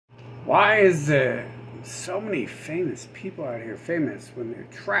Why is there so many famous people out here famous when they're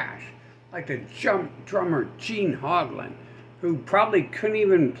trash? Like the drummer Gene Hoglan, who probably couldn't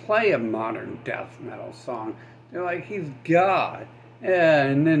even play a modern death metal song. They're like, he's God. Yeah,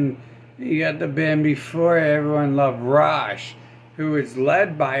 and then you got the band before everyone loved, Rush, who was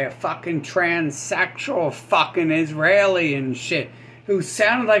led by a fucking transsexual fucking Israeli and shit, who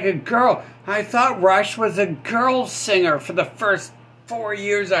sounded like a girl. I thought Rush was a girl singer for the first 4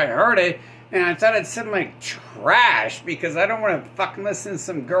 years I heard it, and I thought it sounded like trash because I don't want to fucking listen to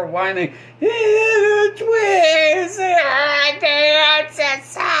some girl whining. It's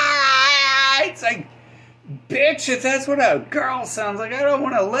like, bitch, if that's what a girl sounds like, I don't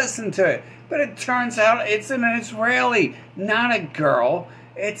want to listen to it. But it turns out it's an Israeli, not a girl.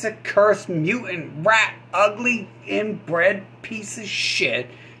 It's a cursed mutant, rat, ugly, inbred piece of shit.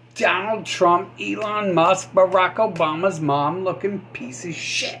 Donald Trump, Elon Musk, Barack Obama's mom looking piece of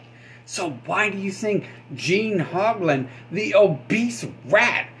shit. So why do you think Gene Hoglan, the obese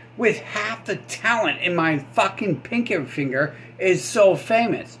rat with half the talent in my fucking pinky finger, is so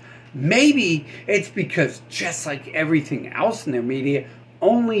famous? Maybe it's because, just like everything else in their media,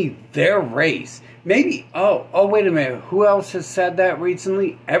 only their race. Maybe, oh, wait a minute, who else has said that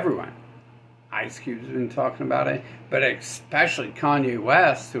recently? Everyone. Ice Cube's been talking about it, but especially Kanye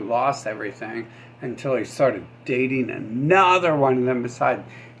West, who lost everything until he started dating another one of them besides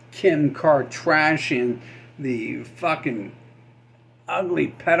Kim Kardashian, the fucking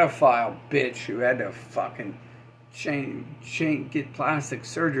ugly pedophile bitch who had to fucking get plastic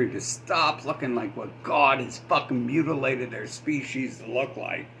surgery to stop looking like what God has fucking mutilated their species to look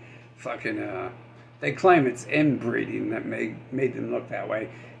like. Fucking, they claim it's inbreeding that made them look that way.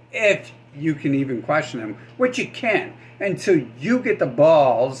 If you can even question them, which you can't, until you get the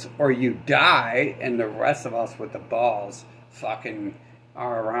balls or you die, and the rest of us with the balls fucking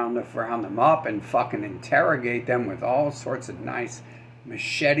are around to round them up and fucking interrogate them with all sorts of nice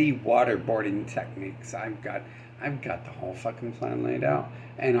machete waterboarding techniques. I've got the whole fucking plan laid out,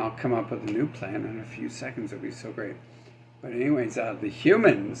 and I'll come up with a new plan in a few seconds. It'll be so great. But anyways, the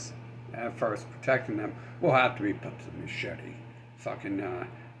humans at first protecting them will have to be put to the machete. Fucking,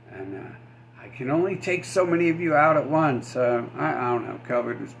 and I can only take so many of you out at once. I don't know.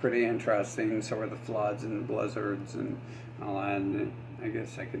 COVID was pretty interesting. So were the floods and the blizzards and all that. And I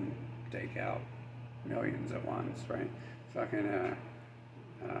guess I can take out millions at once, right? Fucking,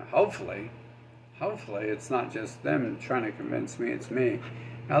 hopefully it's not just them trying to convince me it's me.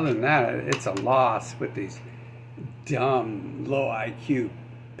 Other than that, it's a loss with these dumb, low IQ,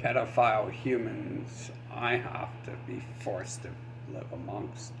 pedophile humans I have to be forced to live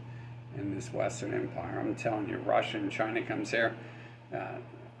amongst in this Western Empire. I'm telling you, Russia and China comes here,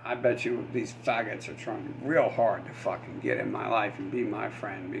 I bet you these faggots are trying real hard to fucking get in my life and be my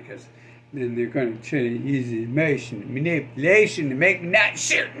friend, because then they're going to try to use emotion and manipulation to make me not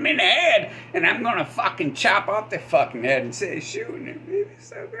shoot them in the head, and I'm going to fucking chop off their fucking head and say shooting it. It'd be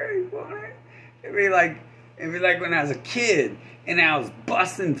so very funny. It'd be like when I was a kid and I was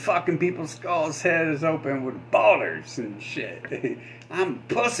busting fucking people's skulls heads open with boulders and shit. I'm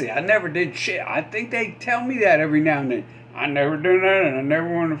a pussy. I never did shit. I think they tell me that every now and then. I never do that, and I never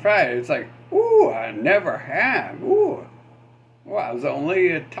want to fight. It's like, ooh, I never have. Ooh. Well, I was only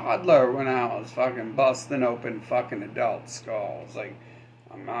a toddler when I was fucking busting open fucking adult skulls. Like,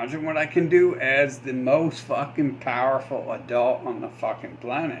 imagine what I can do as the most fucking powerful adult on the fucking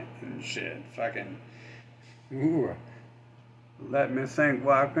planet and shit. Fucking, ooh. Let me think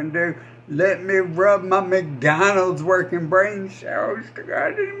what I can do. Let me rub my McDonald's working brain cells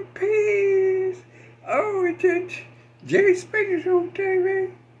together in peace. Oh, it's Jay Speakers on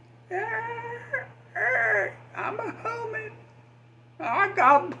TV. I'm a helmet. I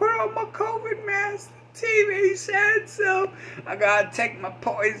gotta put on my COVID mask. The TV said so. I gotta take my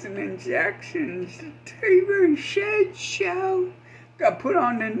poison injections. The TV said so. Gotta put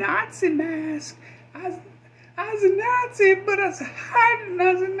on the Nazi mask. I was a Nazi, but I was hiding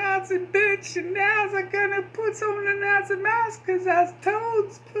as a Nazi bitch, and now I'm gonna put on the Nazi mask because I was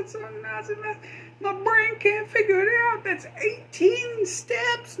told to put on the Nazi mask. My brain can't figure it out. That's 18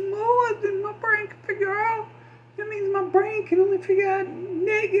 steps more than my brain can figure out. That means my brain can only figure out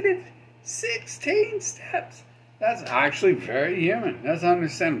negative 16 steps. That's actually very human. That's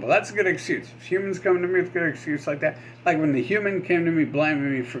understandable. That's a good excuse. If humans come to me with a good excuse like that, like when the human came to me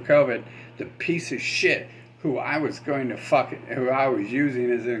blaming me for COVID, the piece of shit who I was using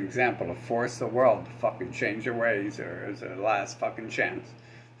as an example to force the world to fucking change their ways, or as a last fucking chance.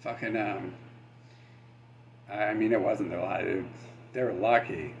 Fucking, I mean, it wasn't their last. They were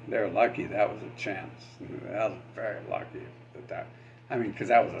lucky. They were lucky that was a chance. I was very lucky that I mean, because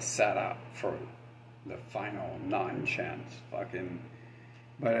that was a setup for the final nonsense fucking.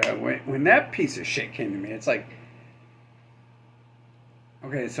 But when that piece of shit came to me, it's like,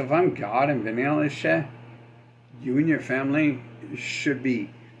 okay, so if I'm God inventing all this shit, you and your family should be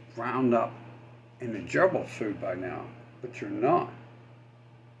ground up in a gerbil food by now, but you're not.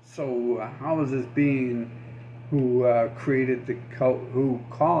 So how is this being who created who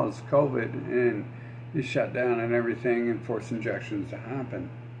caused COVID and the shutdown and everything and forced injections to happen?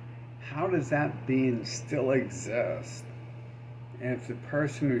 How does that being still exist if the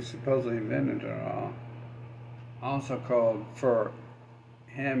person who supposedly invented it all also called for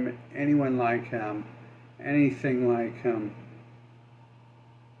him, anyone like him, anything like him,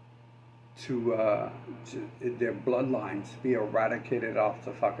 to their bloodlines to be eradicated off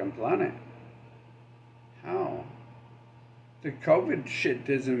the fucking planet? How? The COVID shit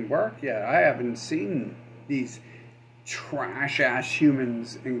doesn't work yet. I haven't seen these trash ass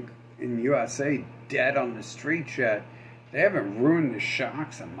humans in USA dead on the streets yet. They haven't ruined the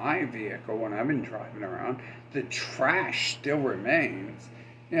shocks on my vehicle when I've been driving around. The trash still remains.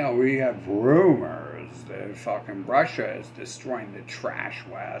 You know, we have rumors that fucking Russia is destroying the trash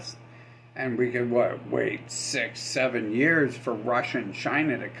west. And we could, wait 6-7 years for Russia and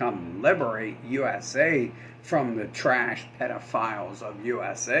China to come liberate USA from the trash pedophiles of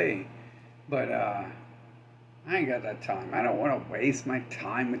USA. But, I ain't got that time. I don't want to waste my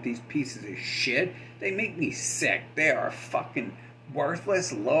time with these pieces of shit. They make me sick. They are fucking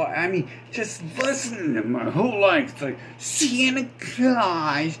worthless. I mean, just listening to my whole life, like Santa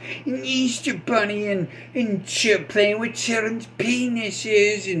Claus and Easter Bunny and playing with children's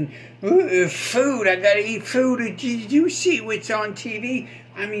penises and food. I gotta eat food. Did you see what's on TV?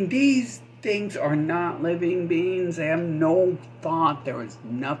 I mean, these things are not living beings. They have no thought. There is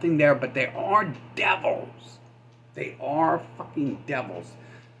nothing there, but they are devils. They are fucking devils.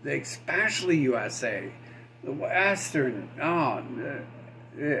 Especially USA. The Western, I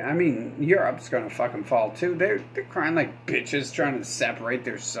mean, Europe's gonna fucking fall too. They're crying like bitches trying to separate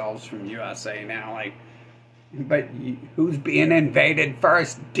themselves from USA now. Like, but who's being invaded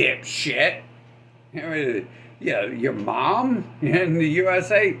first, dipshit? Yeah, your mom in the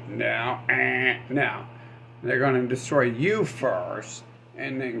USA? No, no. They're gonna destroy you first,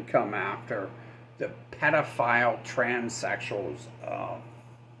 and then come after the pedophile transsexuals of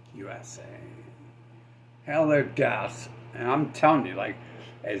USA. Hell, they're deaths. And I'm telling you, like,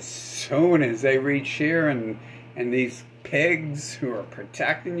 as soon as they reach here and these pigs who are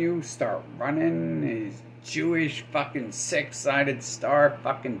protecting you start running, these Jewish fucking six-sided star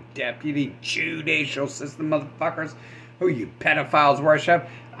fucking deputy judicial system motherfuckers who you pedophiles worship,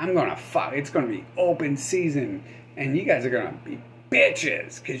 I'm gonna fuck. It's gonna be open season, and you guys are gonna be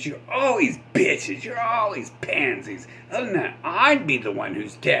bitches, because you're always bitches, you're always pansies. Other than that, I'd be the one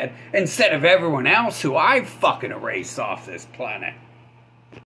who's dead instead of everyone else who I fucking erased off this planet.